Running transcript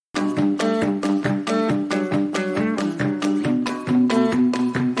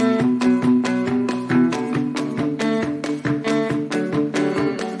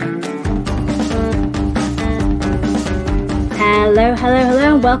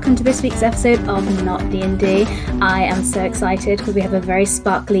and welcome to this week's episode of Not D&D. I am so excited because we have a very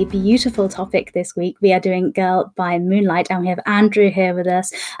sparkly, beautiful topic this week. We are doing Girl by Moonlight, and we have Andrew here with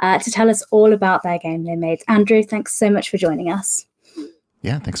us to tell us all about their game they made. Andrew, thanks so much for joining us.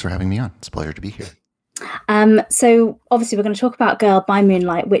 Yeah, thanks for having me on. It's a pleasure to be here. So obviously we're going to talk about Girl by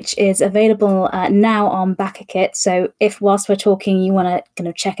Moonlight, which is available now on BackerKit. So if whilst we're talking you want to kind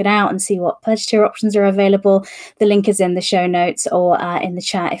of check it out and see what purchase tier options are available, the link is in the show notes or in the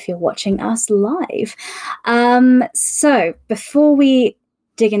chat if you're watching us live. So before we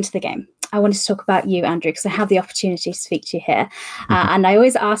dig into the game, I wanted to talk about you, Andrew, because I have the opportunity to speak to you here. And I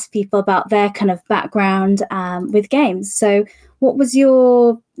always ask people about their kind of background with games. So what was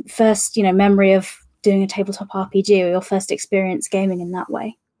your first, memory of doing a tabletop RPG or your first experience gaming in that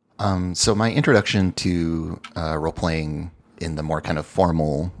way? So my introduction to role-playing in the more kind of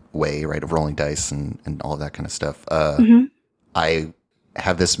formal way, right, of rolling dice and all of that kind of stuff, I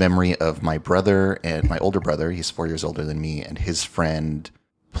have this memory of my brother and my older brother, he's 4 years older than me, and his friend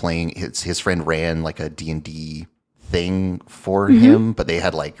playing, his friend ran like a D&D thing for him, but they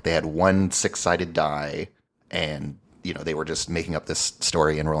had one 6-sided die, and, they were just making up this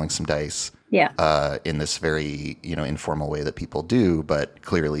story and rolling some dice. Yeah. In this very, informal way that people do, but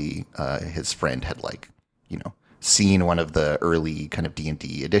clearly his friend had seen one of the early kind of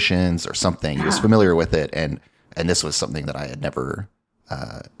D&D editions or something. He was familiar with it, and this was something that I had never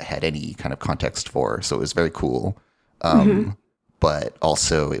had any kind of context for, so it was very cool. But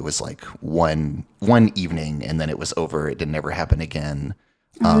also it was like one evening, and then it was over. It didn't ever happen again.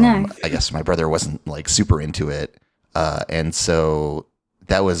 No. I guess my brother wasn't super into it, and so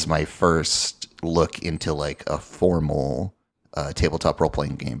that was my first look into a formal tabletop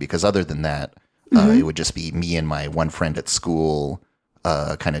role-playing game, because other than that, it would just be me and my one friend at school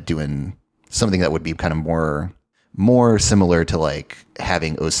kind of doing something that would be kind of more similar to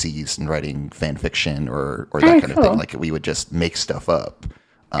having OCs and writing fan fiction or that kind of thing. We would just make stuff up.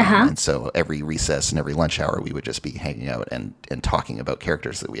 And so every recess and every lunch hour, we would just be hanging out and talking about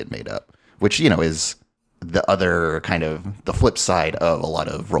characters that we had made up, which, is the other kind of the flip side of a lot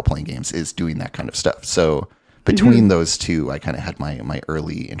of role-playing games is doing that kind of stuff. So between those two, I kind of had my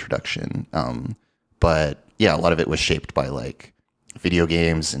early introduction. But yeah, a lot of it was shaped by video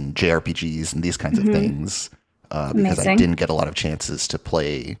games and JRPGs and these kinds of things, because I didn't get a lot of chances to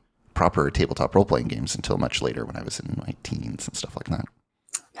play proper tabletop role-playing games until much later when I was in my teens and stuff like that.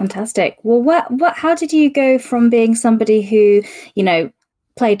 Fantastic. Well, how did you go from being somebody who,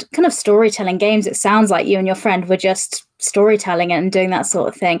 played kind of storytelling games? It sounds like you and your friend were just storytelling and doing that sort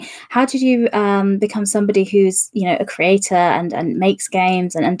of thing. How did you become somebody who's, a creator and makes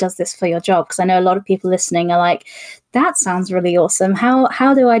games and does this for your job? Because I know a lot of people listening are like, that sounds really awesome.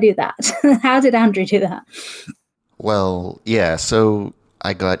 How do I do that? How did Andrew do that? Well, yeah, so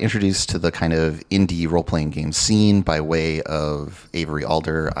I got introduced to the kind of indie role-playing game scene by way of Avery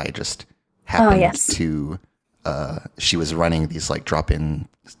Alder. I just happened to... she was running these drop-in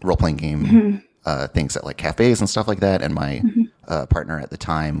role-playing game things at cafes and stuff like that, and my partner at the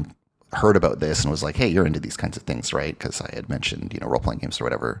time heard about this and was like, "Hey, you're into these kinds of things, right?" Because I had mentioned role-playing games or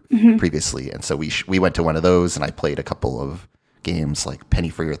whatever previously, and so we went to one of those, and I played a couple of games like Penny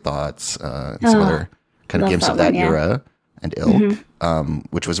for Your Thoughts, and some other kind of games of that era and ilk,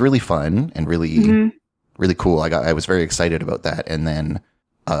 which was really fun and really really cool. I was very excited about that, and then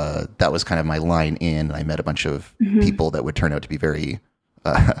that was kind of my line in. I met a bunch of people that would turn out to be very,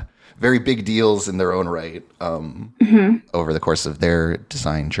 very big deals in their own right over the course of their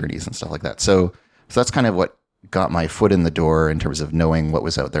design journeys and stuff like that. So that's kind of what got my foot in the door in terms of knowing what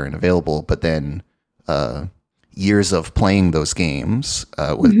was out there and available. But then years of playing those games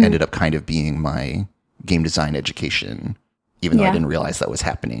ended up kind of being my game design education, even though I didn't realize that was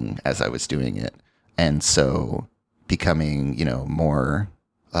happening as I was doing it. And so becoming, more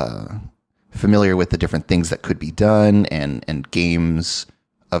familiar with the different things that could be done, and games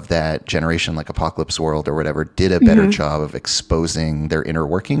of that generation, like Apocalypse World or whatever, did a better job of exposing their inner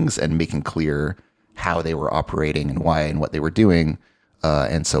workings and making clear how they were operating and why and what they were doing.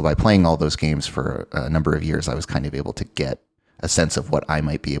 And so by playing all those games for a number of years, I was kind of able to get a sense of what I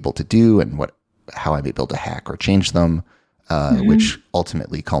might be able to do and how I might be able to hack or change them, which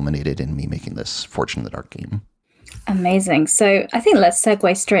ultimately culminated in me making this Fortune in the Dark game. Amazing. So I think let's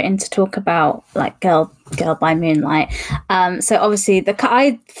segue straight into talk about Girl by Moonlight. So obviously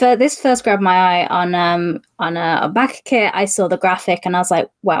this first grabbed my eye on a BackerKit. I saw the graphic and I was like,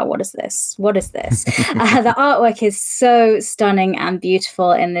 wow, what is this? The artwork is so stunning and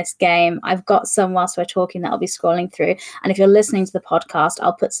beautiful in this game. I've got some whilst we're talking that I'll be scrolling through. And if you're listening to the podcast,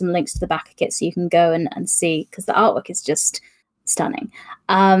 I'll put some links to the BackerKit so you can go and see, because the artwork is just Stunning.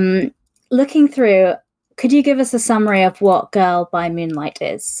 Looking through, could you give us a summary of what Girl by Moonlight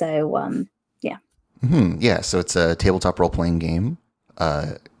is? So, yeah. Yeah, so it's a tabletop role-playing game.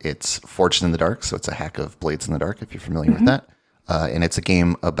 It's Forged in the Dark, so it's a hack of Blades in the Dark, if you're familiar with that. And it's a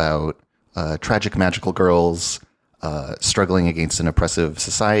game about tragic magical girls struggling against an oppressive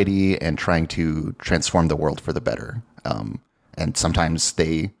society and trying to transform the world for the better. And sometimes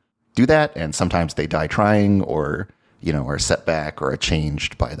they do that, and sometimes they die trying, or are set back or are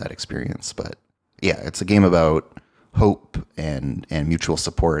changed by that experience. But yeah, it's a game about hope and mutual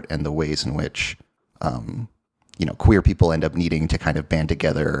support and the ways in which queer people end up needing to kind of band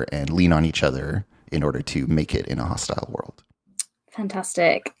together and lean on each other in order to make it in a hostile world.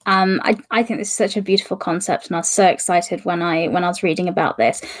 Fantastic. I think this is such a beautiful concept, and I was so excited when I was reading about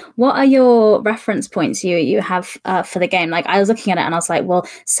this. What are your reference points you have for the game? Like, I was looking at it and I was like, well,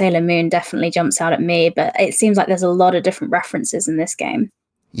 Sailor Moon definitely jumps out at me, but it seems like there's a lot of different references in this game.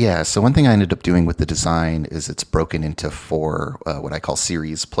 Yeah, so one thing I ended up doing with the design is it's broken into 4 what I call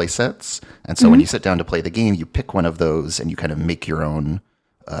series playsets. And so when you sit down to play the game, you pick one of those and you kind of make your own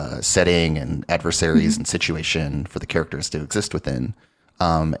setting and adversaries and situation for the characters to exist within.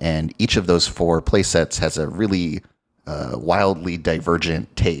 And each of those 4 playsets has a really wildly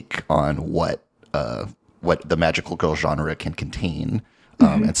divergent take on what the magical girl genre can contain.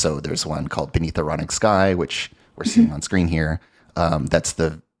 And so there's one called Beneath the Rotting Sky, which we're seeing on screen here.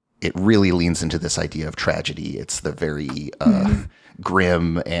 It really leans into this idea of tragedy. It's the very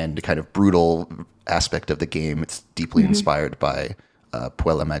grim and kind of brutal aspect of the game. It's deeply inspired by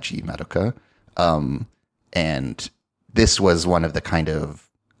Puella Magi Madoka. And this was one of the kind of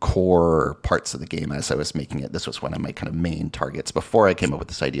core parts of the game as I was making it. This was one of my kind of main targets. Before I came up with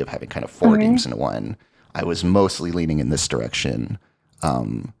this idea of having kind of 4 games in one, I was mostly leaning in this direction.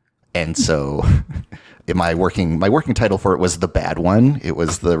 And so my working title for it was The Bad One. It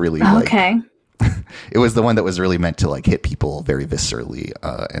was the really it was the one that was really meant to like hit people very viscerally.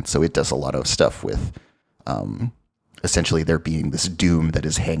 And so it does a lot of stuff with essentially there being this doom that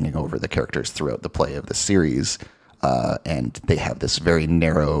is hanging over the characters throughout the play of the series. And they have this very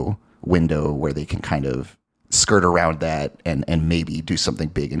narrow window where they can kind of skirt around that and maybe do something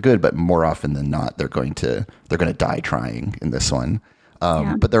big and good. But more often than not, they're going to die trying in this one.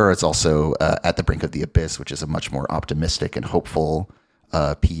 But there is also At the Brink of the Abyss, which is a much more optimistic and hopeful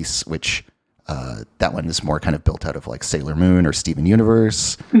piece, which that one is more kind of built out of like Sailor Moon or Steven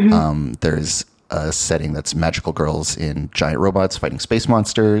Universe. There's a setting that's magical girls in giant robots fighting space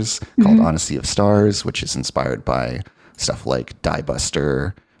monsters called Honesty of Stars, which is inspired by stuff like Die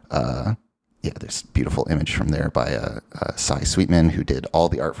Buster. There's a beautiful image from there by Cy Sweetman, who did all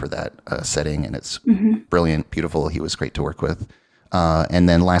the art for that setting, and it's brilliant, beautiful. He was great to work with. And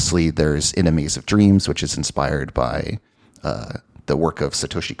then lastly, there's In a Maze of Dreams, which is inspired by the work of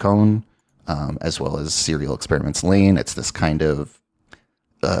Satoshi Kon, as well as Serial Experiments Lane. It's this kind of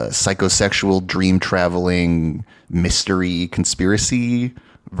psychosexual dream traveling mystery conspiracy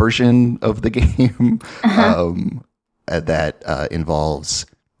version of the game that involves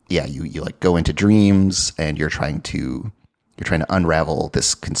you like go into dreams and you're trying to unravel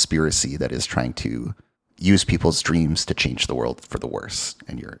this conspiracy that is trying to use people's dreams to change the world for the worse,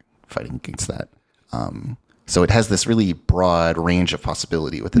 and you're fighting against that. So it has this really broad range of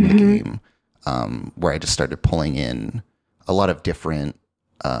possibility within the game, where I just started pulling in a lot of different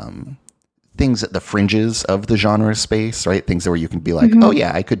things at the fringes of the genre space, right? Things where you can be like, oh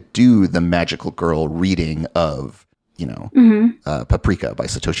yeah, I could do the magical girl reading of, Paprika by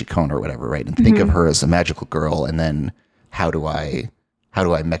Satoshi Kon or whatever, right? And think of her as a magical girl, and then how do I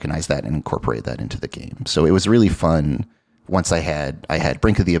mechanize that and incorporate that into the game? So it was really fun once I had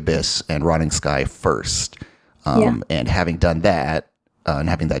Brink of the Abyss and Rotting Sky first. And having done that, and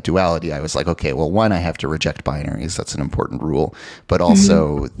having that duality, I was like, okay, well, one, I have to reject binaries. That's an important rule. But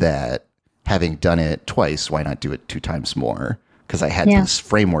also that having done it twice, why not do it 2 times more? Because I had this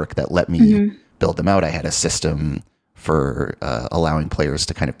framework that let me build them out. I had a system for allowing players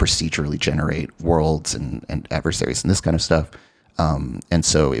to kind of procedurally generate worlds and adversaries and this kind of stuff. And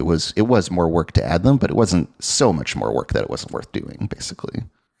so it was more work to add them, but it wasn't so much more work that it wasn't worth doing, basically.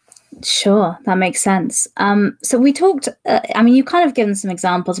 Sure, that makes sense. So we talked, you've kind of given some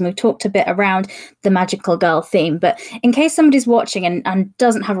examples, and we've talked a bit around the magical girl theme, but in case somebody's watching and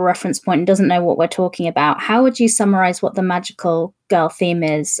doesn't have a reference point and doesn't know what we're talking about, how would you summarize what the magical girl theme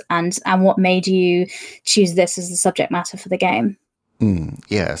is, and what made you choose this as the subject matter for the game?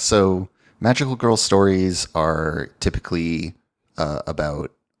 So magical girl stories are typically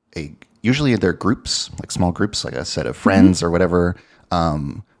about usually they're groups, like small groups, like a set of friends or whatever.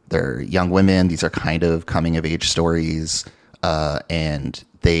 They're young women. These are kind of coming of age stories. and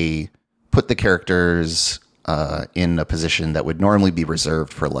they put the characters in a position that would normally be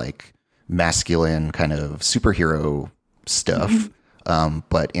reserved for like masculine kind of superhero stuff.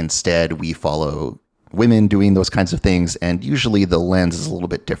 But instead we follow women doing those kinds of things. And usually the lens is a little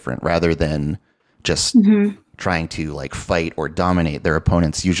bit different. Rather than just trying to like fight or dominate their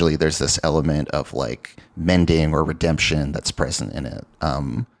opponents, usually there's this element of like mending or redemption that's present in it.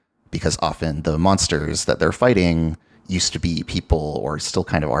 Because often the monsters that they're fighting used to be people or still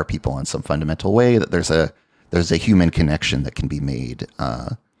kind of are people in some fundamental way, that there's a human connection that can be made.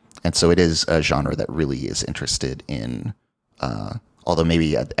 And so it is a genre that really is interested in, although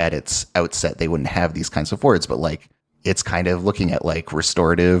maybe at its outset, they wouldn't have these kinds of words, but like, it's kind of looking at like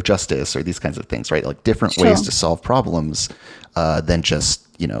restorative justice or these kinds of things, right? Like different ways to solve problems, than just,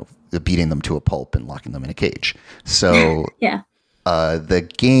 beating them to a pulp and locking them in a cage. So the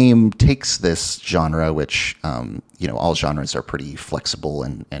game takes this genre, which, all genres are pretty flexible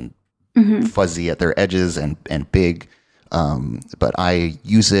and fuzzy at their edges and big. But I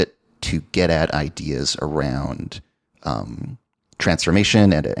use it to get at ideas around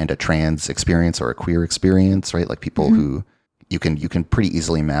transformation and a trans experience or a queer experience, right? Like people who you can pretty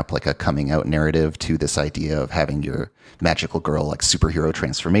easily map like a coming out narrative to this idea of having your magical girl like superhero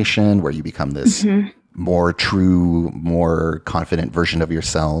transformation where you become this more true, more confident version of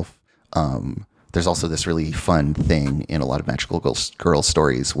yourself. There's also this really fun thing in a lot of magical girl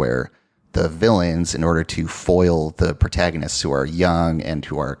stories where the villains, in order to foil the protagonists who are young and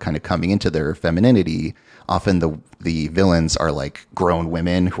who are kind of coming into their femininity, often the villains are like grown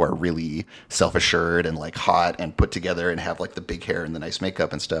women who are really self-assured and like hot and put together and have like the big hair and the nice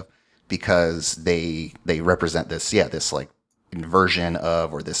makeup and stuff, because they represent this like inversion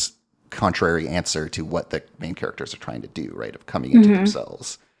of, or this contrary answer to what the main characters are trying to do, right? Of coming into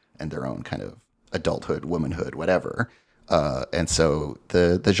themselves and their own kind of adulthood, womanhood, whatever. And so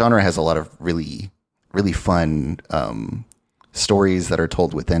the genre has a lot of really, really fun stories that are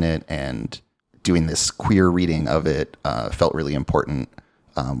told within it, and doing this queer reading of it felt really important.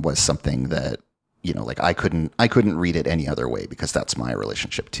 Was something that, like I couldn't read it any other way, because that's my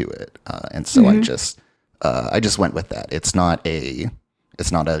relationship to it. And so I just went with that. It's not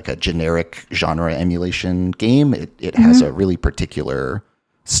like a generic genre emulation game. It has a really particular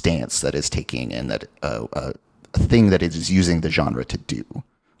stance that is taking, and that a thing that it is using the genre to do.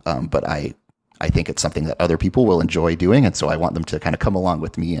 But I think it's something that other people will enjoy doing. And so I want them to kind of come along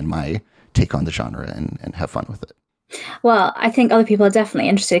with me and my take on the genre and have fun with it. Well, I think other people are definitely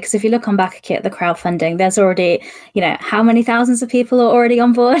interested, because if you look on BackerKit at the crowdfunding, there's already, how many thousands of people are already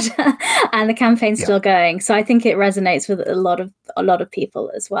on board and the campaign's still going. So I think it resonates with a lot of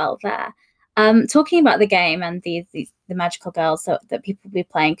people as well there. Talking about the game and the magical girls that people will be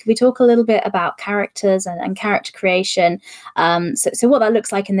playing, could we talk a little bit about characters and character creation? So what that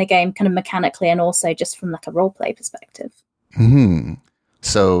looks like in the game kind of mechanically, and also just from like a role play perspective.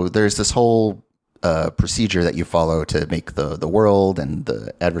 So there's this whole procedure that you follow to make the world and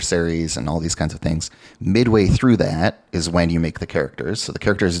the adversaries and all these kinds of things. Midway through that is when you make the characters. So the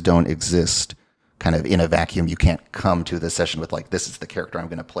characters don't exist kind of in a vacuum. You can't come to the session with like, this is the character I'm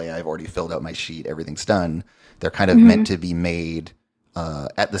going to play. I've already filled out my sheet. Everything's done. They're kind of meant to be made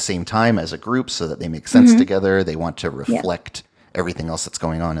at the same time as a group, so that they make sense together. They want to reflect everything else that's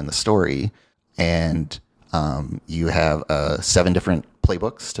going on in the story. And you have 7 different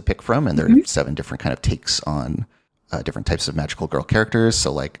playbooks to pick from, and there are 7 different kind of takes on different types of magical girl characters.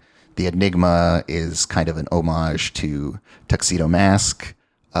 So like the Enigma is kind of an homage to Tuxedo Mask,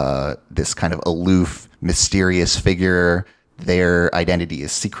 this kind of aloof, mysterious figure. Their identity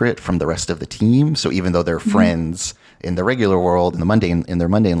is secret from the rest of the team. So even though they're friends in the regular world, in their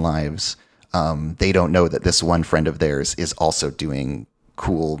mundane lives, they don't know that this one friend of theirs is also doing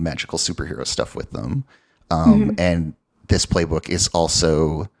cool magical superhero stuff with them. And this playbook is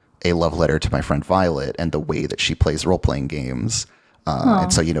also a love letter to my friend Violet and the way that she plays role-playing games.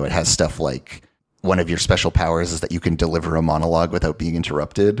 And so, it has stuff like, one of your special powers is that you can deliver a monologue without being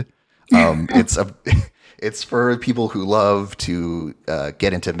interrupted. It's for people who love to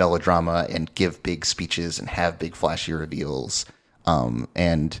get into melodrama and give big speeches and have big flashy reveals.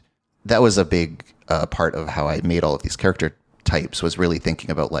 And that was a big part of how I made all of these character types, was really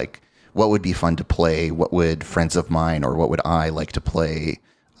thinking about like, what would be fun to play? What would friends of mine, or what would I like to play?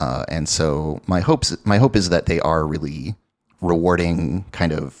 And so my hope is that they are really rewarding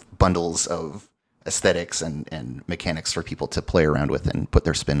kind of bundles of aesthetics and mechanics for people to play around with and put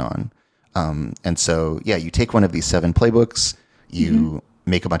their spin on. And so, you take one of these 7 playbooks, you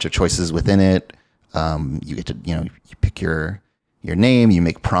make a bunch of choices within it. You get to, you pick your your name, you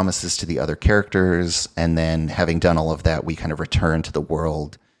make promises to the other characters, and then having done all of that, we kind of return to the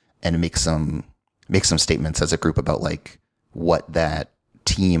world and make some statements as a group about like what that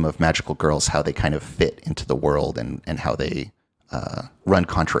team of magical girls, how they kind of fit into the world and how they run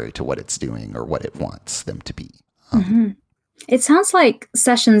contrary to what it's doing or what it wants them to be. It sounds like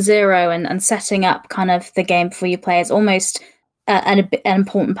session 0 and setting up kind of the game before you play is almost an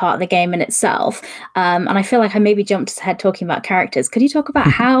important part of the game in itself. And I feel like I maybe jumped ahead talking about characters. Could you talk about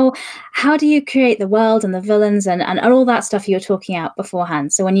how do you create the world and the villains and all that stuff you were talking about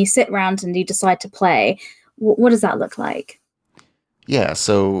beforehand? So when you sit around and you decide to play, what does that look like? Yeah,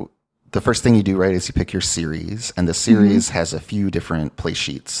 so the first thing you do, right, is you pick your series, and the series has a few different play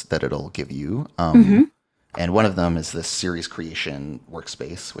sheets that it'll give you. And one of them is this series creation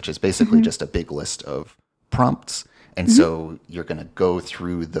workspace, which is basically just a big list of prompts. And so you're going to go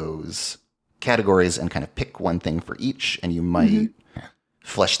through those categories and kind of pick one thing for each, and you might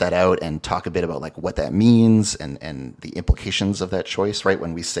flesh that out and talk a bit about like what that means and the implications of that choice, right?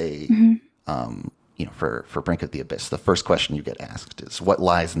 When we say, for Brink of the Abyss, the first question you get asked is what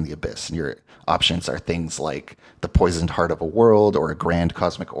lies in the abyss? And your options are things like the poisoned heart of a world or a grand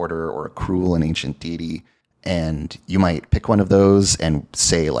cosmic order or a cruel and ancient deity. And you might pick one of those and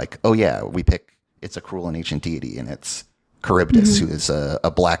say like, oh yeah, we pick it's a cruel and ancient deity, and it's Charybdis, who is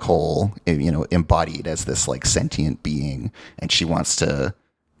a black hole, embodied as this like sentient being, and she wants to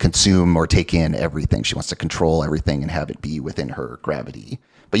consume or take in everything. She wants to control everything and have it be within her gravity.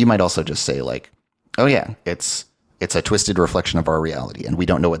 But you might also just say like, oh yeah, it's a twisted reflection of our reality, and we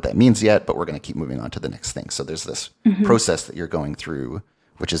don't know what that means yet, but we're going to keep moving on to the next thing. So there's this process that you're going through,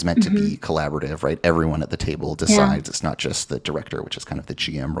 which is meant to be collaborative, right? Everyone at the table decides. It's not just the director, which is kind of the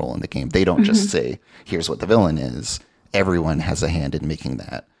GM role in the game. They don't just say, here's what the villain is. Everyone has a hand in making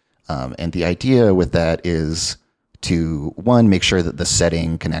that. And the idea with that is to, one, make sure that the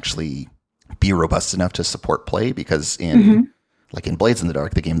setting can actually be robust enough to support play, because in Blades in the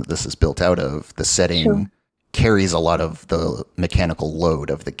Dark, the game that this is built out of, the setting carries a lot of the mechanical load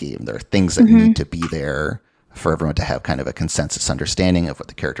of the game. There are things that need to be there for everyone to have kind of a consensus understanding of what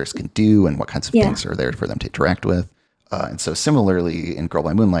the characters can do and what kinds of things are there for them to interact with. And so similarly, in Girl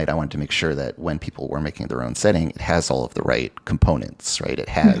by Moonlight, I wanted to make sure that when people were making their own setting, it has all of the right components, right? It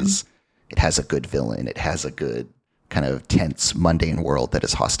has a good villain. It has a good kind of tense, mundane world that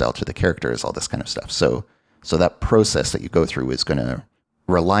is hostile to the characters, all this kind of stuff. So that process that you go through is going to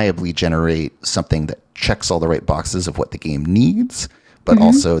reliably generate something that checks all the right boxes of what the game needs, but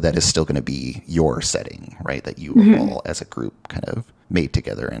also that is still going to be your setting, right? That you all as a group kind of made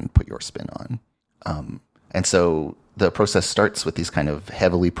together and put your spin on. And so the process starts with these kind of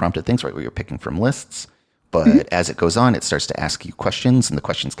heavily prompted things, right? Where you're picking from lists, but as it goes on, it starts to ask you questions, and the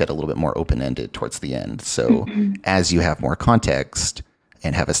questions get a little bit more open-ended towards the end. So as you have more context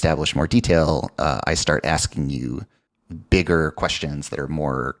and have established more detail, I start asking you bigger questions that are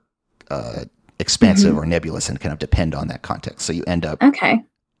more expansive or nebulous and kind of depend on that context. So you end up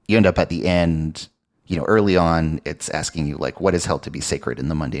at the end, early on, it's asking you like, what is held to be sacred in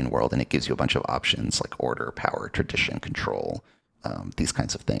the mundane world? And it gives you a bunch of options like order, power, tradition, control, these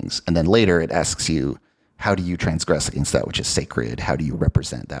kinds of things. And then later it asks you, how do you transgress against that which is sacred? How do you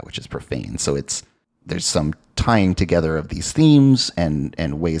represent that which is profane? So there's some tying together of these themes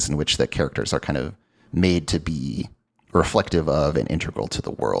and ways in which the characters are kind of made to be reflective of and integral to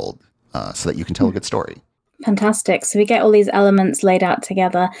the world, so that you can tell a good story. Fantastic. So we get all these elements laid out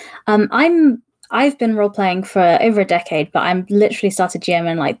together. I've been role-playing for over a decade, but I'm literally started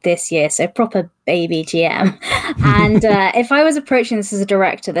GMing like this year, so proper baby GM. And if I was approaching this as a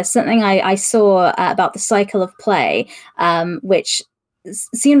director, there's something I saw about the cycle of play, which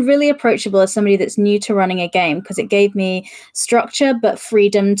seemed really approachable as somebody that's new to running a game, because it gave me structure but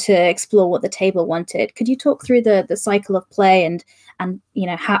freedom to explore what the table wanted. Could you talk through the cycle of play and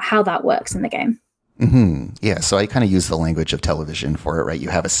how that works in the game? Yeah, so I kind of use the language of television for it, right? You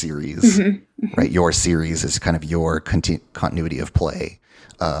have a series, right? Your series is kind of your continuity of play,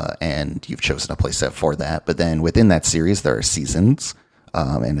 and you've chosen a play set for that. But then within that series, there are seasons,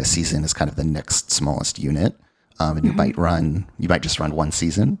 and a season is kind of the next smallest unit. And you might just run one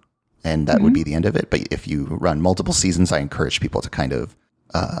season, and that would be the end of it. But if you run multiple seasons, I encourage people to kind of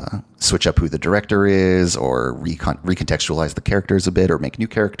switch up who the director is, or recontextualize the characters a bit, or make new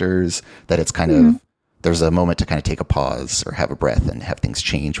characters. That it's kind of, there's a moment to kind of take a pause or have a breath and have things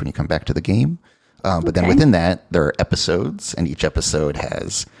change when you come back to the game. But then within that, there are episodes, and each episode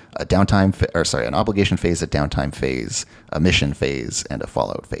has a an obligation phase, a downtime phase, a mission phase, and a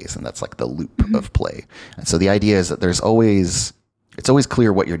fallout phase. And that's like the loop of play. And so the idea is that it's always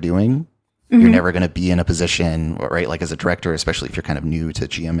clear what you're doing, You're never going to be in a position, right? Like as a director, especially if you're kind of new to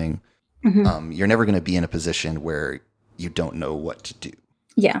GMing, you're never going to be in a position where you don't know what to do.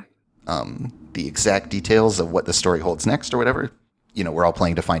 Yeah. The exact details of what the story holds next or whatever, we're all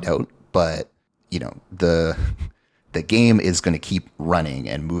playing to find out. But, the game is going to keep running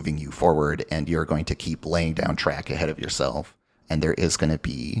and moving you forward, and you're going to keep laying down track ahead of yourself. And there is going to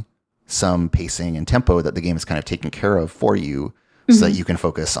be some pacing and tempo that the game is kind of taking care of for you, so that you can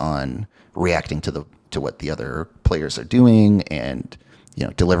focus on reacting to what the other players are doing, and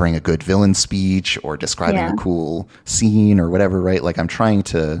delivering a good villain speech or describing a cool scene or whatever, right? Like I'm trying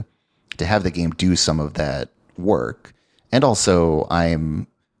to have the game do some of that work. And also I'm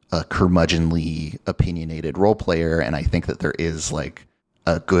a curmudgeonly opinionated role player, and I think that there is like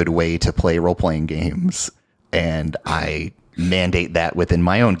a good way to play role-playing games, and I mandate that within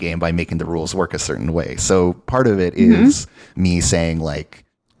my own game by making the rules work a certain way. So part of it is me saying like,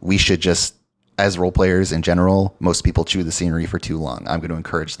 we should just, as role players in general, most people chew the scenery for too long. I'm going to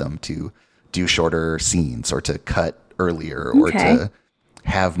encourage them to do shorter scenes, or to cut earlier, or to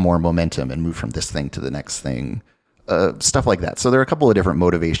have more momentum and move from this thing to the next thing, stuff like that. So there are a couple of different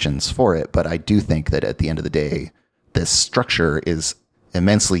motivations for it, but I do think that at the end of the day, this structure is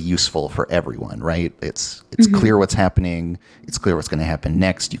immensely useful for everyone, right? It's clear what's happening. It's clear what's going to happen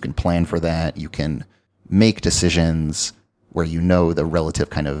next. You can plan for that. You can make decisions where the relative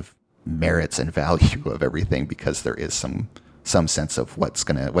kind of merits and value of everything, because there is some sense of what's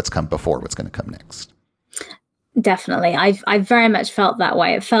come before, what's going to come next. Definitely. I very much felt that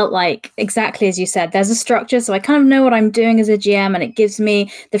way. It felt like, exactly as you said, there's a structure, so I kind of know what I'm doing as a GM, and it gives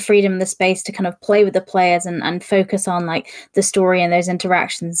me the freedom and the space to kind of play with the players and focus on like the story and those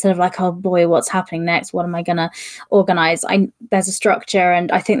interactions, instead of like, oh boy, what's happening next? What am I gonna organize? There's a structure,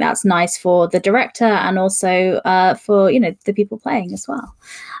 and I think that's nice for the director, and also for the people playing as well.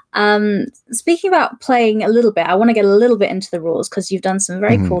 Speaking about playing a little bit, I want to get a little bit into the rules, because you've done some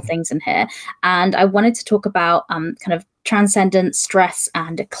very cool things in here, and I wanted to talk about kind of transcendence, stress,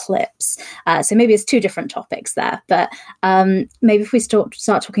 and eclipse. So maybe it's two different topics there, but maybe if we start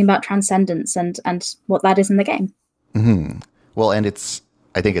talking about transcendence and what that is in the game. Well, and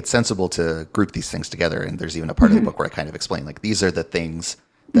I think it's sensible to group these things together, and there's even a part of the book where I kind of explain like these are the things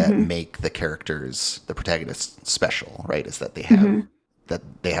that make the characters, the protagonists, special, right? Is that they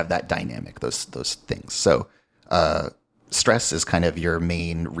have that dynamic, those things. So stress is kind of your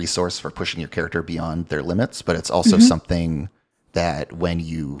main resource for pushing your character beyond their limits, but it's also something that when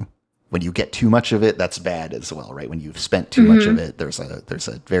you get too much of it, that's bad as well, right? When you've spent too much of it, there's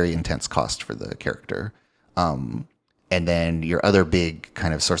a very intense cost for the character. And then your other big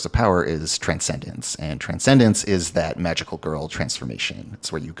kind of source of power is transcendence. And transcendence is that magical girl transformation.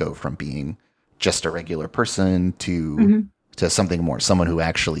 It's where you go from being just a regular person to something more, someone who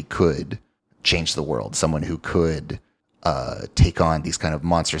actually could change the world, someone who could take on these kind of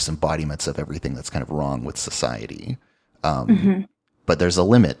monstrous embodiments of everything that's kind of wrong with society. But there's a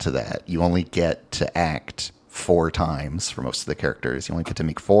limit to that. You only get to act 4 times for most of the characters. You only get to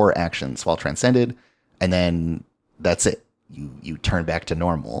make 4 actions while transcended, and then that's it. You turn back to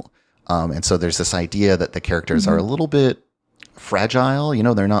normal. And so there's this idea that the characters are a little bit fragile.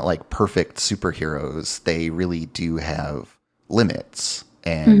 They're not like perfect superheroes. They really do have limits,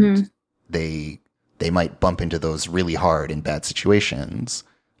 and they might bump into those really hard in bad situations.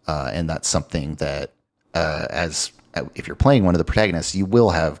 And that's something that if you're playing one of the protagonists, you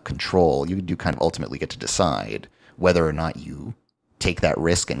will have control. You do kind of ultimately get to decide whether or not you take that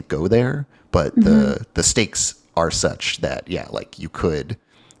risk and go there. But the stakes are such that, like you could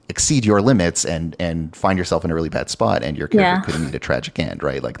exceed your limits and find yourself in a really bad spot, and your character could meet a tragic end,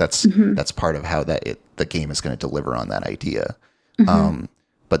 right? Like that's part of how the game is going to deliver on that idea.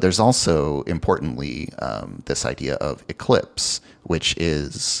 But there's also, importantly, this idea of eclipse, which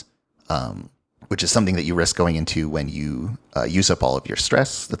is something that you risk going into when you use up all of your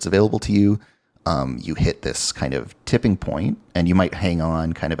stress that's available to you. You hit this kind of tipping point, and you might hang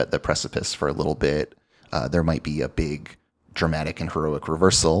on kind of at the precipice for a little bit. There might be a big dramatic and heroic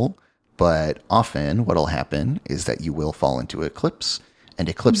reversal, but often what'll happen is that you will fall into eclipse, and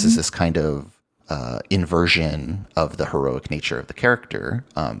eclipse is this kind of inversion of the heroic nature of the character.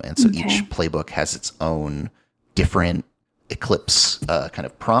 And so each playbook has its own different eclipse kind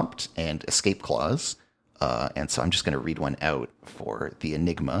of prompt and escape clause. And so I'm just going to read one out for the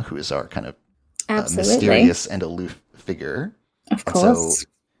Enigma, who is our kind of mysterious and aloof figure. Of course. So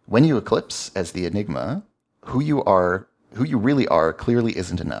when you eclipse as the Enigma, who you really are clearly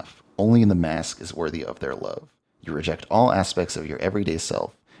isn't enough. Only the mask is worthy of their love. You reject all aspects of your everyday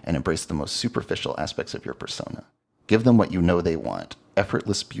self and embrace the most superficial aspects of your persona. Give them what you know they want,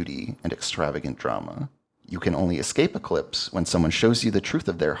 effortless beauty and extravagant drama. You can only escape eclipse when someone shows you the truth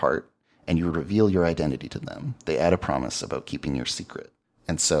of their heart and you reveal your identity to them. They add a promise about keeping your secret.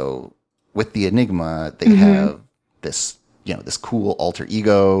 And so with the Enigma, they have this, this cool alter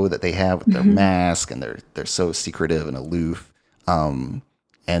ego that they have with their mask, and they're so secretive and aloof.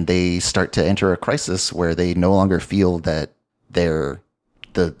 And they start to enter a crisis where they no longer feel that they're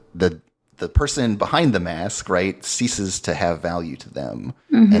the person behind the mask, right, ceases to have value to them,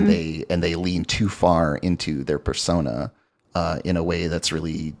 and they lean too far into their persona in a way that's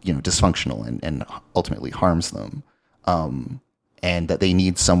really dysfunctional and ultimately harms them, and that they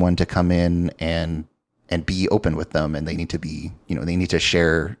need someone to come in and be open with them, and they need to be they need to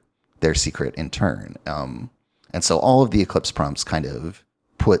share their secret in turn. And so all of the Eclipse prompts kind of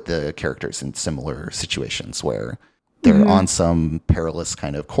put the characters in similar situations where they're on some perilous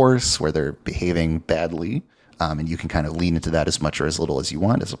kind of course where they're behaving badly, and you can kind of lean into that as much or as little as you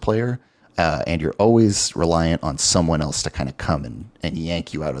want as a player, and you're always reliant on someone else to kind of come and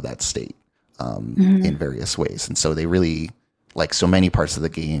yank you out of that state in various ways. And so they really, like so many parts of the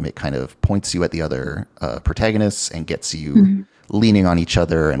game, it kind of points you at the other protagonists and gets you leaning on each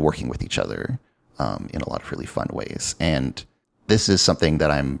other and working with each other in a lot of really fun ways. And this is something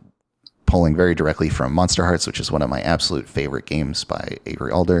that I'm pulling very directly from Monster Hearts, which is one of my absolute favorite games by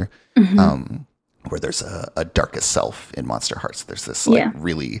Avery Alder, where there's a darkest self in Monster Hearts. There's this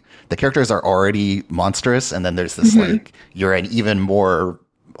really, the characters are already monstrous, and then there's this like, you're an even more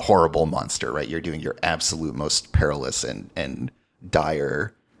horrible monster, right? You're doing your absolute most perilous and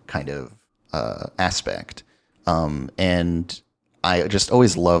dire kind of aspect. And I just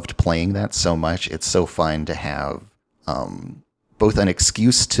always loved playing that so much. It's so fun to have both an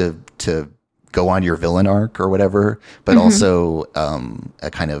excuse to go on your villain arc or whatever, but also a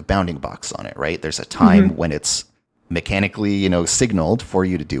kind of bounding box on it, right? There's a time when it's mechanically, signaled for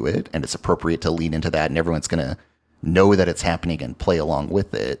you to do it, and it's appropriate to lean into that, and everyone's going to know that it's happening and play along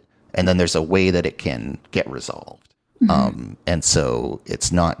with it. And then there's a way that it can get resolved. And so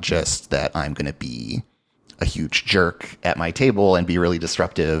it's not just that I'm going to be a huge jerk at my table and be really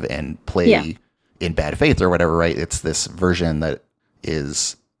disruptive and play in bad faith or whatever, right? It's this version that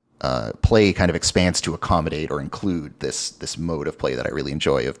is play kind of expands to accommodate or include this mode of play that I really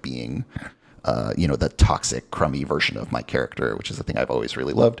enjoy, of being the toxic, crummy version of my character, which is a thing I've always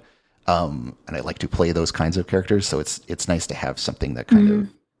really loved. And I like to play those kinds of characters, so it's nice to have something that kind of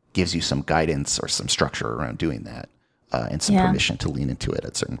gives you some guidance or some structure around doing that, and some permission to lean into it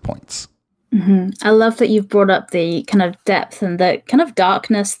at certain points. I love that you've brought up the kind of depth and the kind of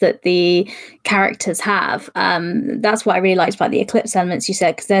darkness that the characters have. That's what I really liked about the Eclipse elements you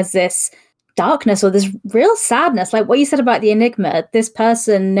said, because there's this darkness or this real sadness, like what you said about the Enigma, this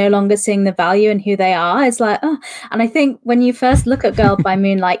person no longer seeing the value in who they are. It's like, oh. And I think when you first look at Girl by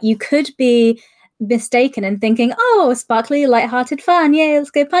Moonlight, you could be mistaken and thinking, oh, sparkly, lighthearted fun, yay,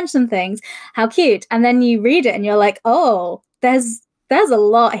 let's go punch some things, how cute. And then you read it and you're like, oh, there's a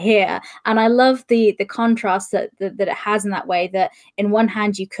lot here. And I love the contrast that it has in that way, that in one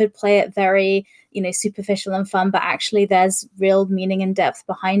hand you could play it very superficial and fun, but actually there's real meaning and depth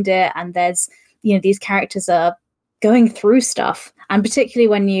behind it, and there's these characters are going through stuff. And particularly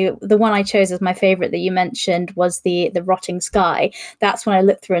when the one I chose as my favorite that you mentioned was the rotting sky. That's when I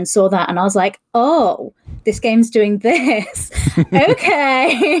looked through and saw that, and I was like, oh, this game's doing this.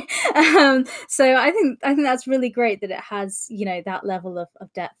 Okay. So I think that's really great that it has that level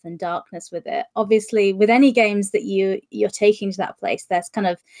of depth and darkness with it. Obviously, with any games that you're taking to that place, there's kind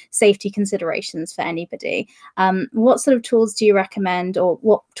of safety considerations for anybody. What sort of tools do you recommend, or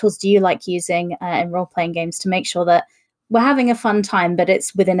what tools do you like using in role-playing games to make sure that we're having a fun time, but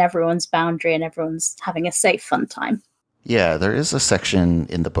it's within everyone's boundary and everyone's having a safe, fun time? Yeah, there is a section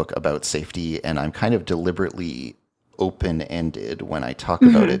in the book about safety, and I'm kind of deliberately open-ended when I talk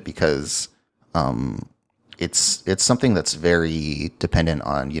about it, because it's something that's very dependent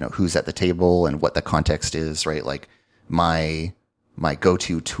on who's at the table and what the context is, right? Like my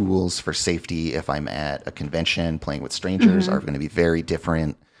go-to tools for safety if I'm at a convention playing with strangers are going to be very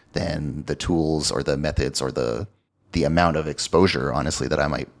different than the tools or the methods or the amount of exposure, honestly, that I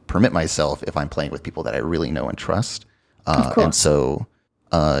might permit myself if I'm playing with people that I really know and trust. And so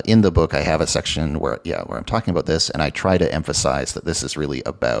in the book, I have a section where I'm talking about this, and I try to emphasize that this is really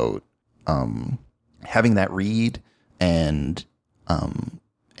about having that read and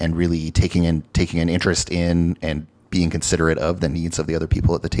really taking an interest in and being considerate of the needs of the other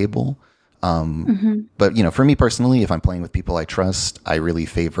people at the table. But for me personally, if I'm playing with people I trust, I really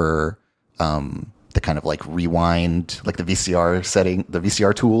favor the kind of like rewind, like the VCR setting, the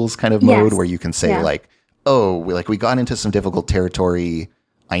VCR tools kind of mode, where you can say like, oh, we got into some difficult territory.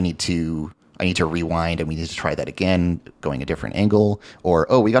 I need to rewind and we need to try that again, going a different angle. Or,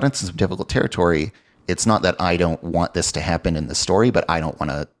 oh, we got into some difficult territory. It's not that I don't want this to happen in the story, but I don't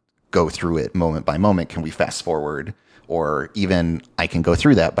want to go through it moment by moment. Can we fast forward? Or even I can go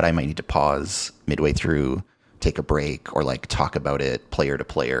through that, but I might need to pause midway through, take a break, or like talk about it player to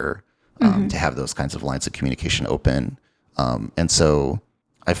player, to have those kinds of lines of communication open. And so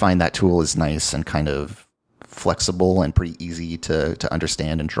I find that tool is nice and kind of flexible and pretty easy to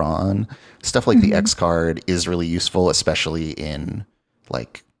understand and draw on. Stuff like the X card is really useful, especially in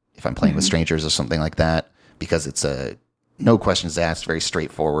like if I'm playing with strangers or something like that, because it's a no questions asked, very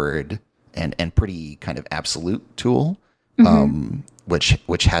straightforward and pretty kind of absolute tool,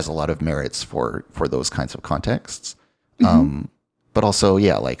 which has a lot of merits for those kinds of contexts. But also,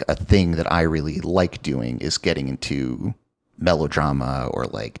 yeah, like a thing that I really like doing is getting into melodrama or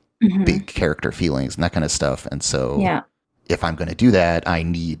like big character feelings and that kind of stuff. And so if I'm going to do that, I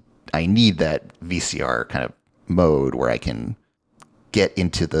need that VCR kind of mode where I can get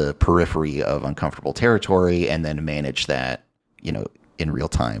into the periphery of uncomfortable territory and then manage that, in real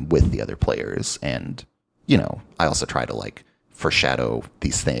time with the other players. And, I also try to like foreshadow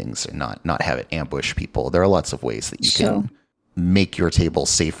these things and not have it ambush people. There are lots of ways that you can make your table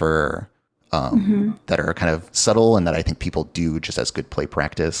safer, that are kind of subtle and that I think people do just as good play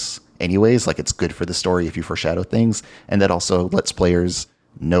practice anyways. Like it's good for the story if you foreshadow things, and that also lets players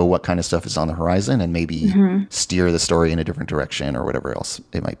know what kind of stuff is on the horizon and maybe steer the story in a different direction or whatever else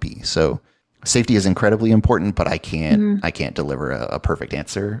it might be. So safety is incredibly important, but I can't deliver a perfect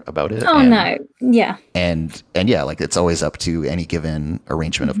answer about it. No. Yeah. And yeah, like it's always up to any given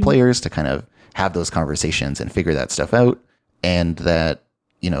arrangement of players to kind of have those conversations and figure that stuff out. And that,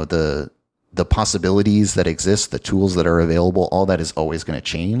 the possibilities that exist, the tools that are available, all that is always going to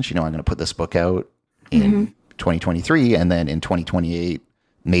change. I'm going to put this book out in 2023, and then in 2028,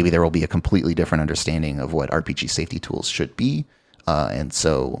 maybe there will be a completely different understanding of what RPG safety tools should be. And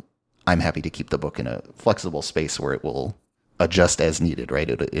so I'm happy to keep the book in a flexible space where it will adjust as needed, right?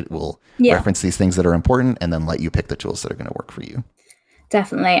 It will reference these things that are important and then let you pick the tools that are going to work for you.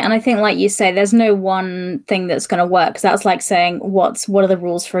 Definitely. And I think, like you say, there's no one thing that's going to work. Because that's like saying, what are the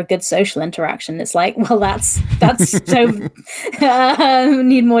rules for a good social interaction? It's like, well, that's so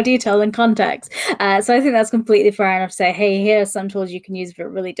need more detail and context. So I think that's completely fair enough to say, hey, here are some tools you can use, but it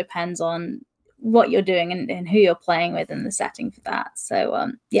really depends on what you're doing and who you're playing with and the setting for that.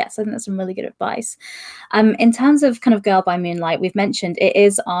 So yes, I think that's some really good advice. In terms of kind of Girl by Moonlight, we've mentioned it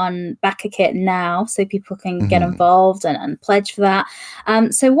is on BackerKit now, so people can get involved and pledge for that.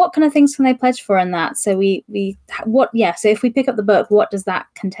 So what kind of things can they pledge for in that? So so if we pick up the book, what does that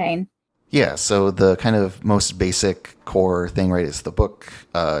contain? Yeah, so the kind of most basic core thing, right, is the book.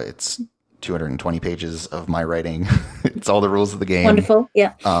 It's 220 pages of my writing. It's all the rules of the game. Wonderful.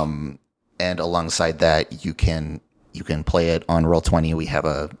 Yeah. And alongside that, you can play it on Roll20. We have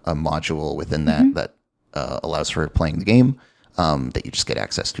a module within that allows for playing the game that you just get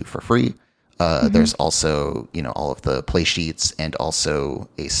access to for free. There's also all of the play sheets and also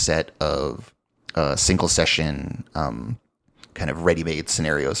a set of single session kind of ready-made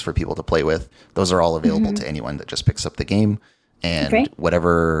scenarios for people to play with. Those are all available to anyone that just picks up the game. And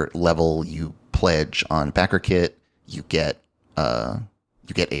whatever level you pledge on BackerKit, you get a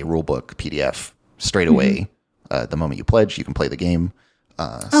rulebook PDF straight away. The moment you pledge, you can play the game.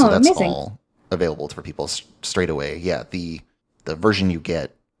 So that's amazing. All available for people straight away. Yeah, the version you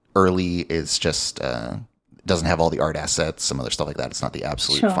get early is just doesn't have all the art assets, some other stuff like that. It's not the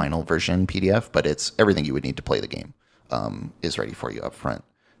absolute final version PDF, but it's everything you would need to play the game is ready for you up front.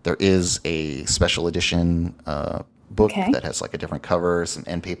 There is a special edition book that has like a different cover, some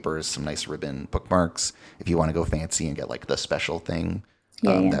end papers, some nice ribbon bookmarks. If you want to go fancy and get like the special thing,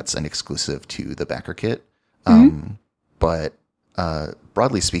 that's an exclusive to the BackerKit. But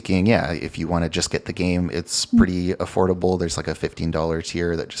broadly speaking, if you want to just get the game, it's pretty affordable. There's like a $15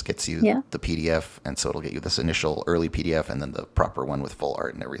 tier that just gets you the PDF. And so it'll get you this initial early PDF and then the proper one with full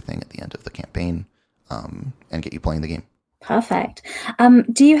art and everything at the end of the campaign, and get you playing the game. Perfect.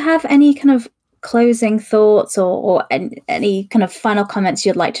 Do you have any kind of closing thoughts or any kind of final comments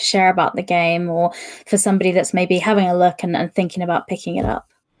you'd like to share about the game, or for somebody that's maybe having a look and thinking about picking it up?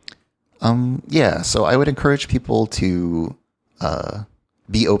 So I would encourage people to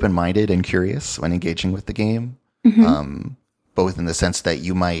be open-minded and curious when engaging with the game, both in the sense that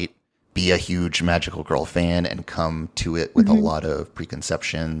you might be a huge Magical Girl fan and come to it with a lot of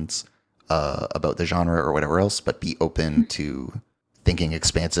preconceptions about the genre or whatever else, but be open to thinking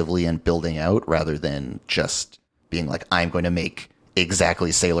expansively and building out rather than just being like, I'm going to make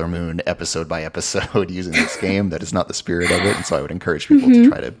exactly Sailor Moon episode by episode using this game. That is not the spirit of it. And so I would encourage people to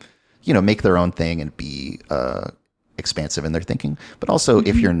try to, make their own thing and be expansive in their thinking. But also,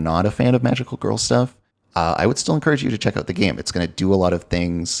 if you're not a fan of magical girl stuff, I would still encourage you to check out the game. It's going to do a lot of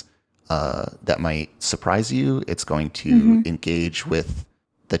things that might surprise you. It's going to engage with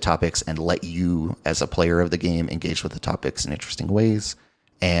the topics and let you, as a player of the game, engage with the topics in interesting ways.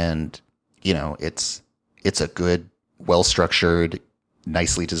 And, it's a good, well-structured,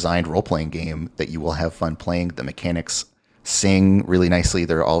 nicely designed role-playing game that you will have fun playing. The mechanics sing really nicely.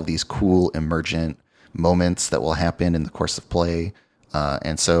 There are all of these cool, emergent moments that will happen in the course of play.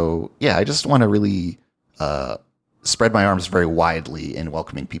 And so, I just want to really spread my arms very widely in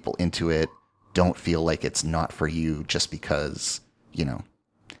welcoming people into it. Don't feel like it's not for you just because,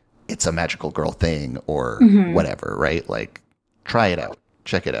 it's a magical girl thing or whatever, right? Like, try it out.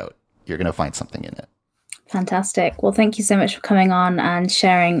 Check it out. You're going to find something in it. Fantastic. Well, thank you so much for coming on and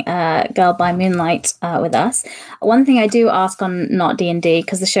sharing Girl by Moonlight with us. One thing I do ask on Not D&D,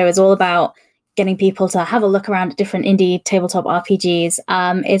 because the show is all about getting people to have a look around at different indie tabletop RPGs,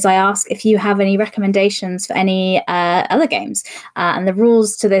 is I ask if you have any recommendations for any other games. And the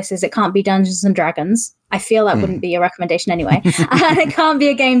rules to this is it can't be Dungeons and Dragons. I feel that wouldn't be a recommendation anyway. And it can't be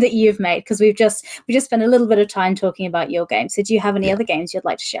a game that you've made, because we just spent a little bit of time talking about your game. So do you have any other games you'd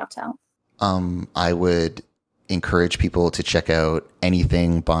like to shout out? I would encourage people to check out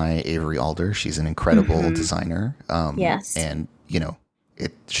anything by Avery Alder. She's an incredible designer. Yes. And,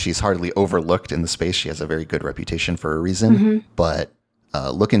 she's hardly overlooked in the space. She has a very good reputation for a reason. But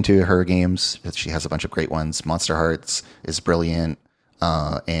look into her games. She has a bunch of great ones. Monster Hearts is brilliant.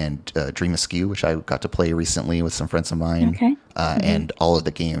 And Dream Askew, which I got to play recently with some friends of mine. Okay. And all of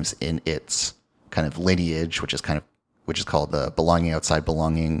the games in its kind of lineage, which is called Belonging Outside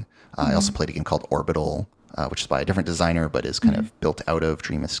Belonging. I also played a game called Orbital, which is by a different designer, but is kind of built out of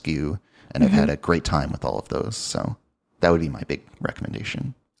Dream Askew. And I've had a great time with all of those. So that would be my big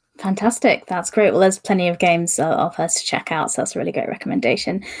recommendation. Fantastic. That's great. Well, there's plenty of games of hers to check out. So that's a really great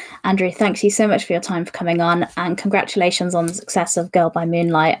recommendation. Andrew, thanks you so much for your time for coming on, and congratulations on the success of Girl by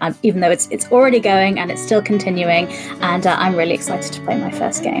Moonlight, even though it's already going and it's still continuing. And I'm really excited to play my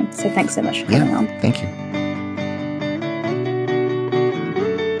first game. So thanks so much for coming on. Thank you.